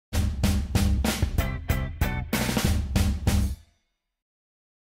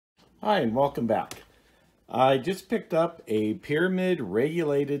Hi, and welcome back. I just picked up a pyramid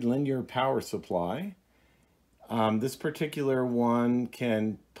regulated linear power supply. This particular one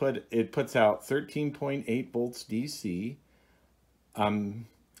puts out 13.8 volts DC,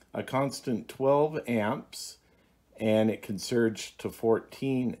 a constant 12 amps, and it can surge to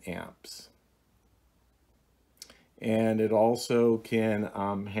 14 amps. And it also can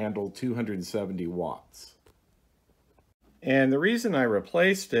handle 270 watts. And the reason I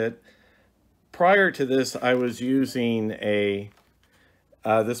replaced it, prior to this, I was using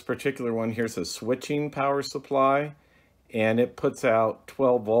this particular one here's a switching power supply, and it puts out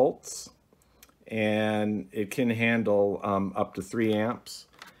 12 volts, and it can handle up to 3 amps.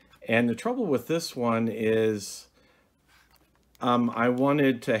 And the trouble with this one is I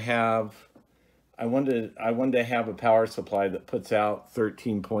wanted to have a power supply that puts out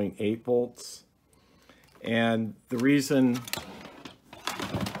 13.8 volts. And the reason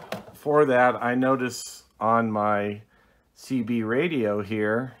for that, I notice on my CB radio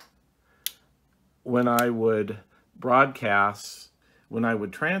here, when I would broadcast, when I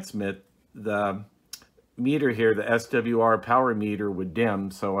would transmit, the meter here, the SWR power meter, would dim.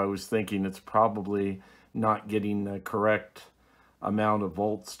 So I was thinking it's probably not getting the correct amount of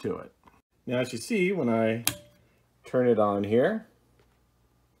volts to it. Now, as you see, when I turn it on here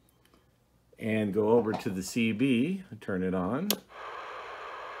and go over to the CB, turn it on.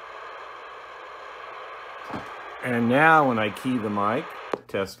 And now when I key the mic,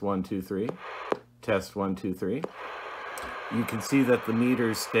 test 1, 2, 3, test 1, 2, 3, you can see that the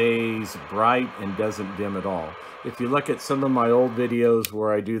meter stays bright and doesn't dim at all. If you look at some of my old videos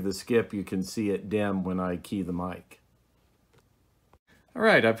where I do the skip, you can see it dim when I key the mic. All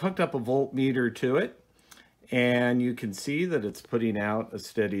right, I've hooked up a voltmeter to it, and you can see that it's putting out a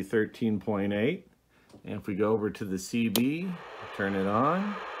steady 13.8. And if we go over to the CB, turn it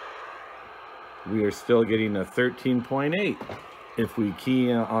on, we are still getting a 13.8. If we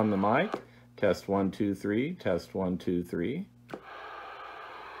key on the mic, test 1, 2, 3, test 1, 2, 3,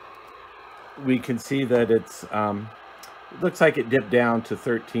 we can see that it's looks like it dipped down to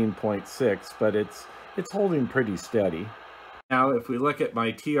 13.6, but it's holding pretty steady. Now, if we look at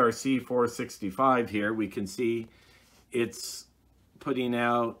my TRC 465 here, we can see it's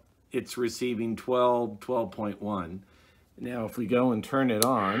receiving 12.1. Now, if we go and turn it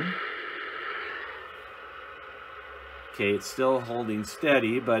on, okay, it's still holding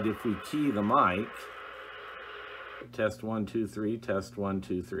steady, but if we key the mic, test 1, 2, 3, test 1,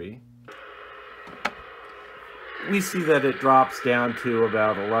 2, 3, we see that it drops down to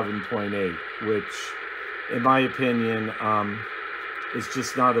about 11.8, which, in my opinion, is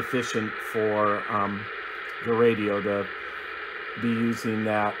just not efficient for the radio to be using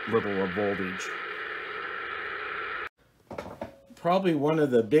that little of voltage. Probably one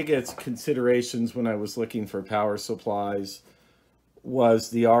of the biggest considerations when I was looking for power supplies was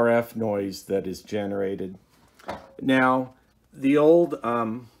the RF noise that is generated. Now, the old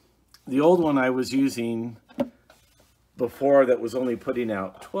one I was using before that was only putting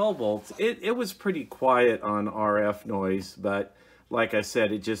out 12 volts, it was pretty quiet on RF noise, but like I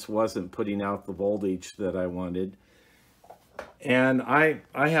said, it just wasn't putting out the voltage that I wanted. And I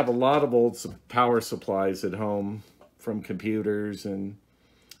have a lot of old power supplies at home from computers and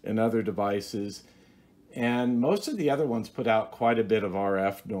other devices, and most of the other ones put out quite a bit of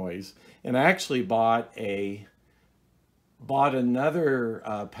RF noise. And I actually bought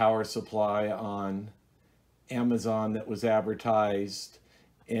another power supply on Amazon that was advertised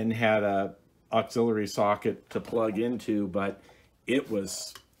and had a auxiliary socket to plug into, but it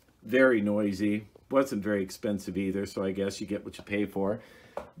was very noisy. Wasn't very expensive either, so I guess you get what you pay for.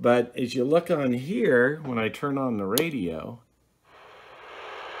 But as you look on here, when I turn on the radio,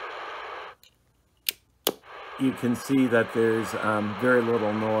 you can see that there's very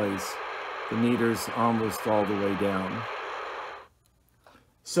little noise. The meter's almost all the way down.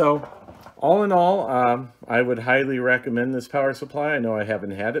 So, all in all, I would highly recommend this power supply. I know I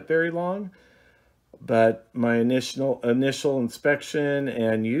haven't had it very long, but my initial inspection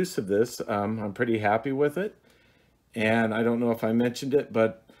and use of this, I'm pretty happy with it. And I don't know if I mentioned it,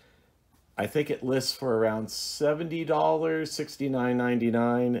 but I think it lists for around $70,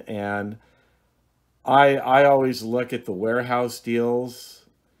 $69.99. And I always look at the warehouse deals,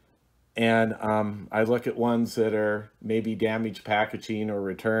 and I look at ones that are maybe damaged packaging or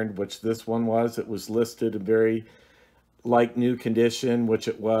returned, which this one was. It was listed in very like new condition, which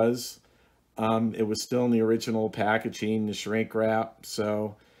it was. It was still in the original packaging, the shrink wrap.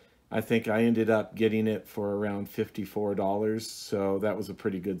 So I think I ended up getting it for around $54. So that was a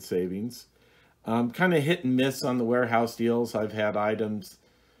pretty good savings. Kind of hit and miss on the warehouse deals. I've had items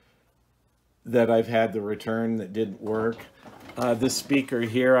that I've had to return that didn't work. This speaker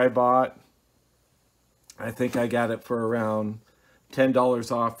here I bought, I think I got it for around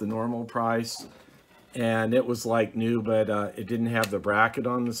 $10 off the normal price. And it was like new, but it didn't have the bracket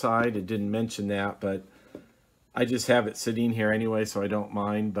on the side. It didn't mention that, but I just have it sitting here anyway, so I don't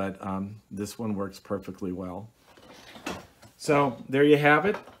mind. But this one works perfectly well. So there you have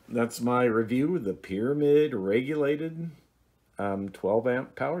it. That's my review of the Pyramid regulated 12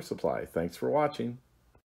 amp power supply. Thanks for watching.